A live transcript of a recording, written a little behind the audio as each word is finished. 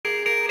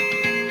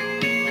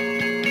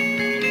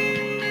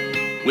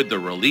With the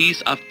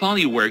release of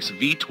PolyWorks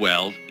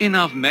V12,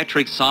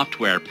 Innovmetric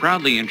software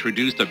proudly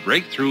introduced a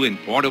breakthrough in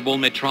portable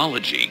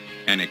metrology,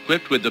 and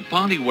equipped with the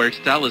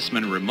PolyWorks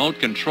Talisman remote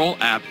control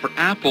app for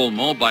Apple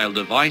mobile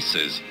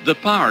devices, the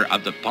power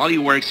of the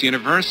PolyWorks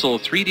Universal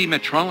 3D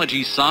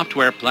Metrology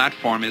software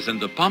platform is in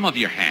the palm of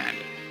your hand.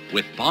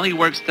 With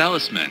PolyWorks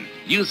Talisman,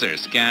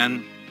 users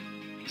can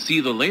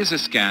see the laser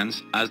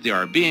scans as they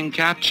are being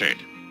captured,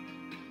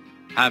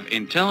 have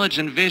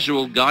intelligent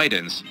visual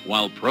guidance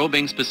while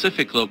probing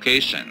specific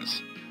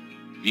locations,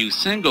 view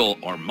single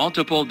or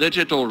multiple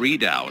digital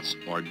readouts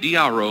or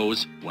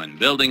DROs when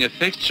building a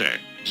fixture,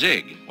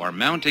 jig, or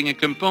mounting a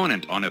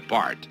component on a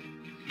part,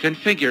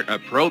 configure a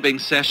probing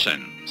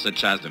session,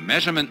 such as the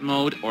measurement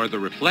mode or the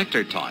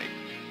reflector type,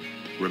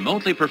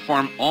 remotely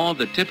perform all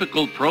the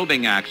typical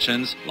probing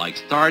actions like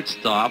start,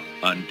 stop,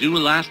 undo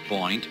last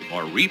point,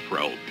 or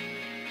reprobe,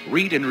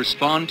 read and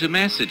respond to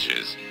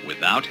messages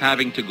without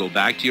having to go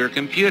back to your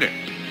computer.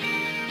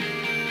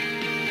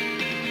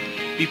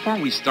 Before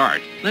we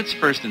start, let's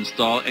first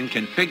install and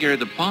configure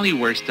the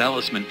PolyWorks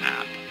Talisman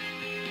app.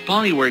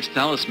 PolyWorks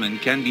Talisman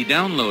can be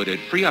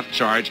downloaded free of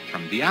charge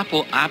from the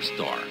Apple App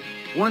Store.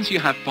 Once you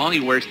have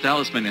PolyWorks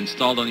Talisman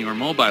installed on your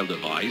mobile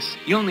device,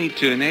 you'll need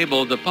to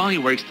enable the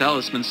PolyWorks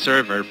Talisman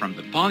server from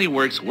the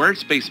PolyWorks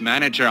Workspace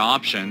Manager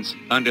options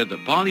under the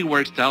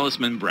PolyWorks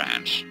Talisman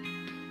branch.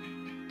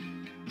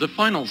 The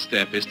final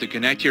step is to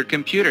connect your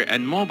computer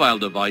and mobile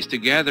device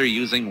together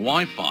using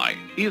Wi-Fi,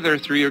 either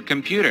through your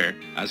computer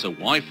as a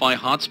Wi-Fi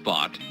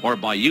hotspot or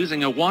by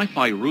using a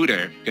Wi-Fi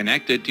router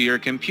connected to your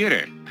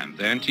computer and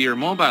then to your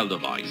mobile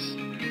device.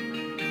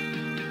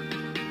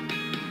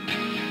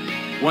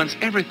 Once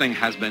everything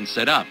has been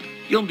set up,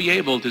 you'll be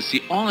able to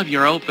see all of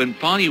your open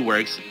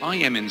PolyWorks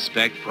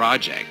IM-Inspect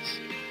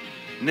projects.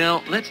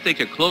 Now, let's take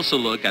a closer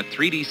look at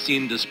 3D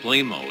Scene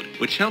Display Mode,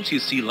 which helps you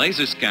see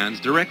laser scans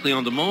directly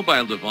on the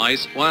mobile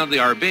device while they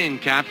are being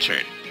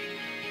captured.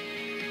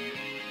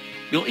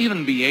 You'll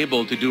even be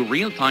able to do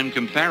real-time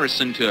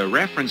comparison to a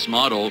reference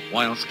model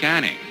while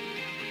scanning.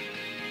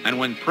 And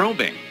when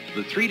probing,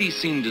 the 3D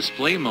Scene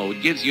Display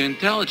Mode gives you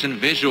intelligent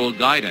visual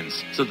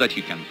guidance so that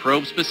you can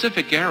probe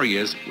specific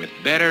areas with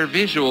better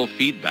visual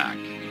feedback.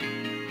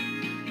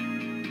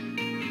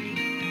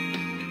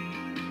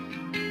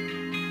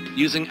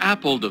 Using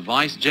Apple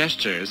device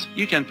gestures,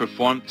 you can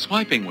perform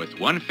swiping with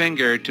one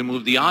finger to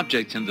move the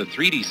objects in the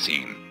 3D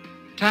scene,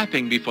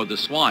 tapping before the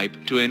swipe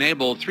to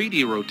enable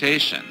 3D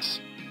rotations,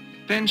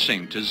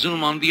 pinching to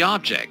zoom on the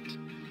object,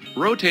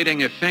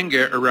 rotating a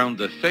finger around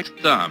the fixed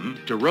thumb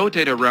to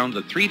rotate around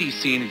the 3D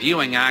scene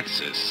viewing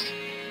axis.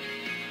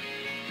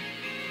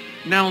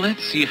 Now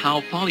let's see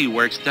how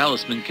PolyWorks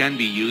Talisman can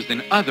be used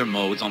in other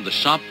modes on the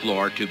shop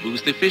floor to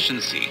boost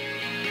efficiency.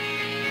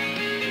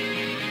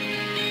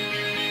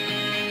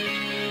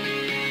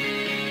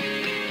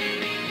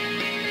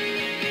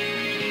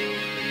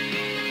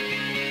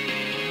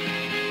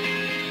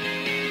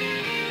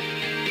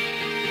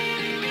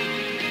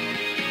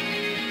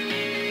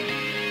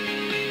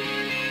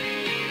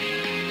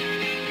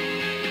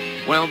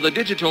 While the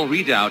digital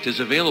readout is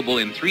available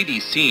in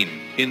 3D Scene,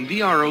 in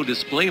DRO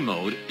display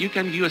mode, you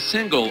can view a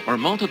single or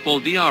multiple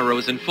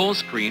DROs in full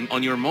screen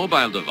on your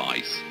mobile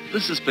device.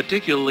 This is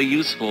particularly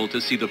useful to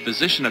see the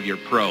position of your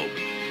probe.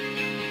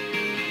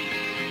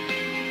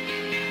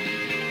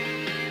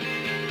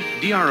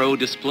 DRO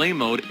display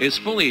mode is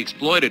fully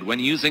exploited when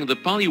using the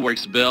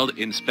PolyWorks Build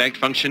Inspect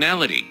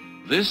functionality.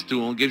 This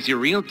tool gives you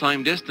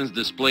real-time distance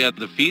display of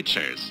the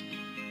features.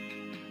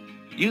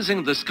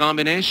 Using this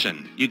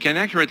combination, you can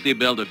accurately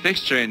build a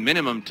fixture in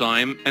minimum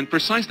time and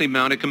precisely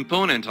mount a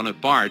component on a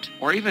part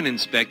or even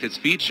inspect its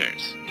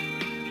features.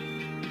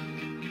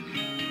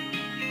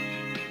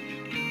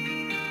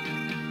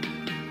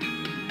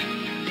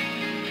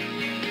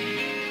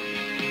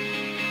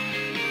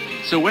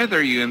 So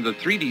whether you're in the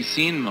 3D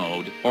Scene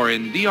mode or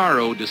in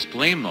DRO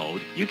display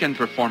mode, you can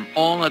perform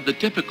all of the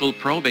typical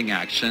probing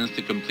actions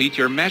to complete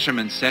your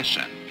measurement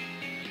session.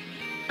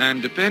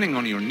 And depending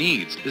on your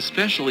needs,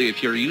 especially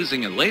if you're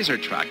using a laser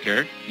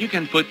tracker, you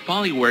can put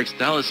PolyWorks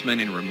Talisman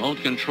in remote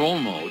control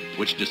mode,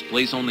 which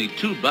displays only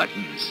two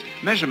buttons,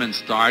 measurement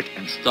start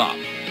and stop.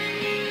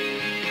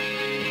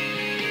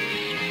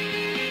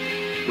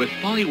 With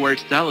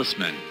PolyWorks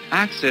Talisman,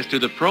 access to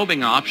the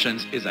probing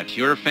options is at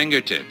your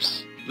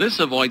fingertips. This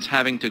avoids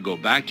having to go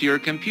back to your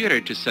computer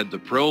to set the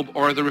probe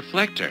or the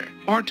reflector,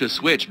 or to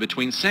switch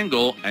between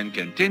single and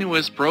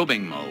continuous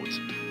probing modes.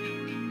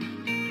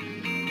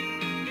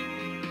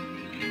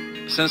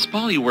 Since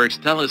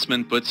PolyWorks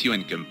Talisman puts you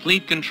in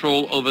complete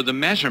control over the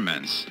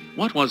measurements,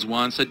 what was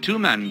once a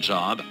two-man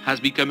job has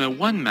become a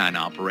one-man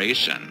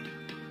operation.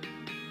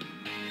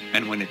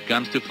 And when it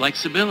comes to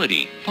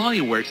flexibility,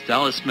 PolyWorks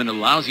Talisman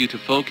allows you to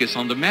focus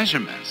on the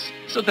measurements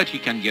so that you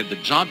can get the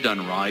job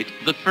done right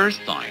the first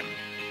time.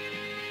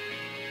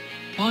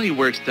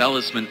 PolyWorks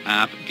Talisman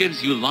app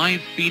gives you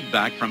live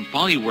feedback from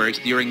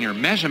PolyWorks during your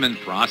measurement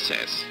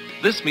process.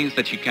 This means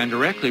that you can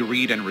directly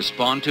read and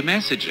respond to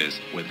messages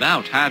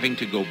without having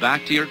to go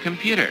back to your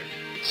computer.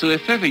 So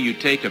if ever you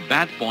take a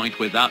bad point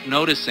without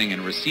noticing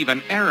and receive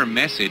an error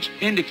message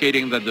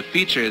indicating that the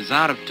feature is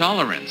out of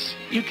tolerance,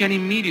 you can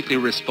immediately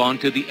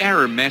respond to the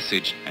error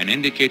message and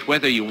indicate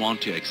whether you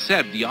want to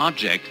accept the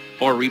object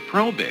or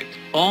reprobe it.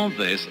 All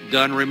this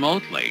done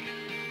remotely.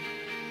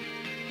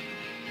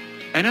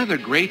 Another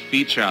great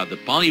feature of the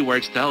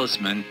PolyWorks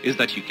Talisman is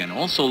that you can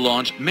also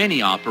launch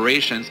many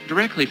operations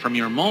directly from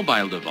your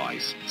mobile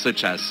device,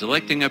 such as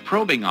selecting a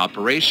probing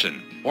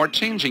operation or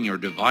changing your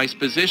device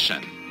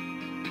position.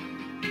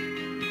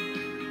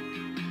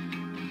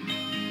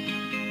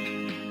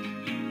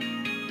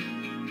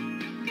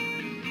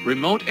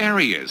 Remote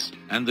areas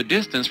and the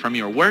distance from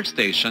your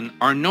workstation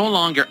are no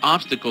longer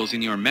obstacles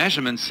in your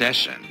measurement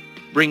session.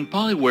 Bring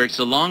PolyWorks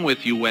along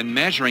with you when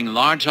measuring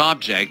large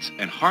objects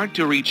and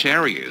hard-to-reach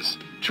areas,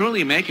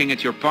 truly making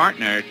it your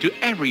partner to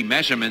every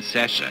measurement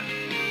session.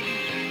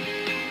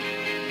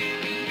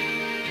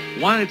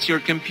 While it's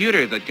your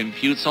computer that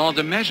computes all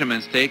the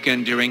measurements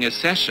taken during a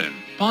session,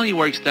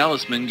 PolyWorks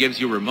Talisman gives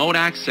you remote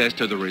access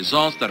to the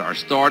results that are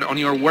stored on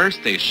your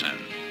workstation.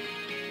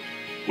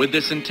 With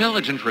this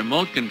intelligent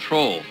remote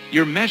control,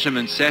 your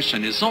measurement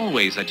session is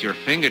always at your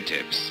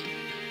fingertips.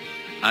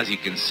 As you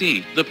can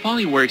see, the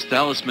PolyWorks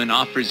Talisman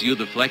offers you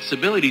the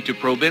flexibility to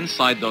probe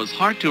inside those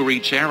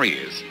hard-to-reach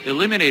areas,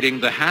 eliminating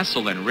the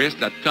hassle and risk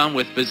that come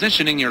with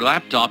positioning your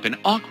laptop in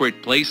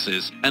awkward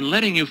places and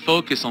letting you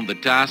focus on the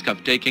task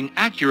of taking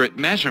accurate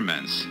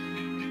measurements.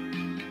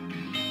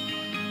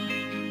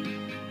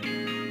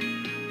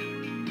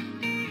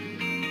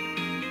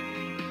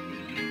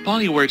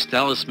 PolyWorks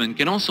Talisman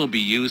can also be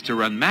used to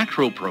run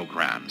macro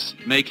programs,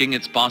 making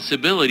its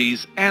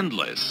possibilities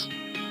endless.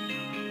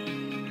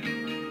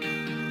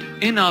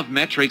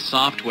 Innovmetric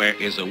software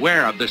is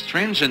aware of the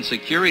stringent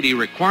security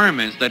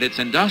requirements that its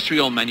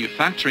industrial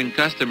manufacturing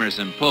customers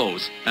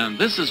impose, and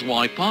this is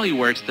why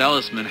PolyWorks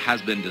Talisman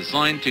has been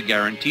designed to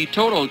guarantee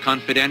total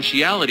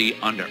confidentiality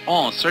under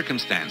all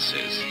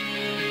circumstances.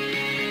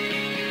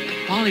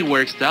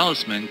 PolyWorks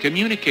Talisman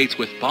communicates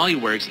with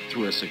PolyWorks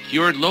through a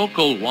secured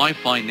local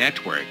Wi-Fi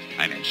network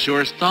and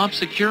ensures top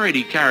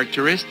security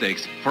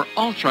characteristics for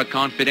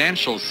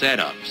ultra-confidential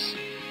setups.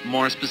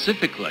 More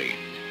specifically,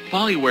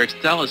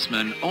 PolyWorks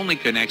Talisman only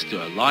connects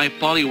to a live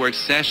PolyWorks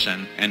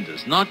session and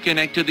does not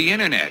connect to the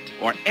internet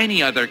or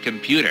any other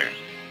computer.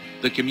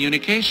 The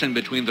communication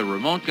between the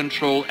remote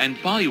control and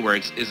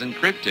PolyWorks is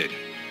encrypted.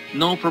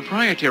 No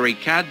proprietary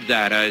CAD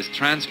data is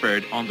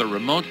transferred on the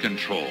remote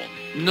control.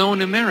 No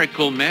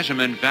numerical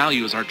measurement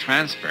values are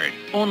transferred,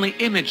 only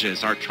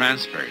images are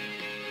transferred.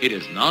 It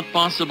is not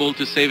possible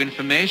to save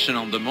information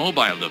on the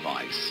mobile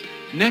device.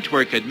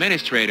 Network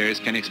administrators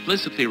can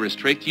explicitly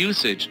restrict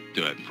usage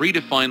to a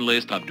predefined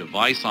list of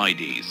device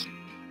IDs.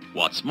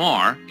 What's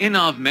more,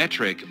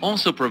 Innovmetric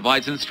also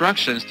provides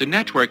instructions to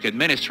network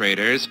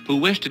administrators who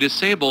wish to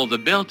disable the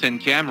built-in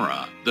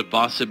camera, the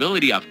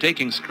possibility of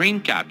taking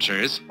screen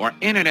captures, or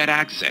internet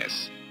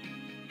access.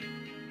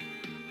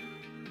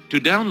 To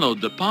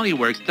download the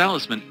PolyWorks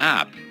Talisman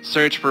app,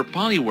 search for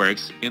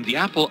PolyWorks in the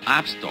Apple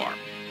App Store.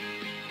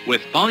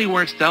 With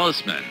PolyWorks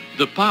Talisman,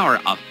 the power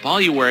of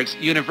PolyWorks'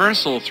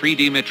 universal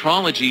 3D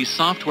metrology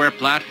software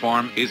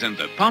platform is in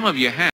the palm of your hand.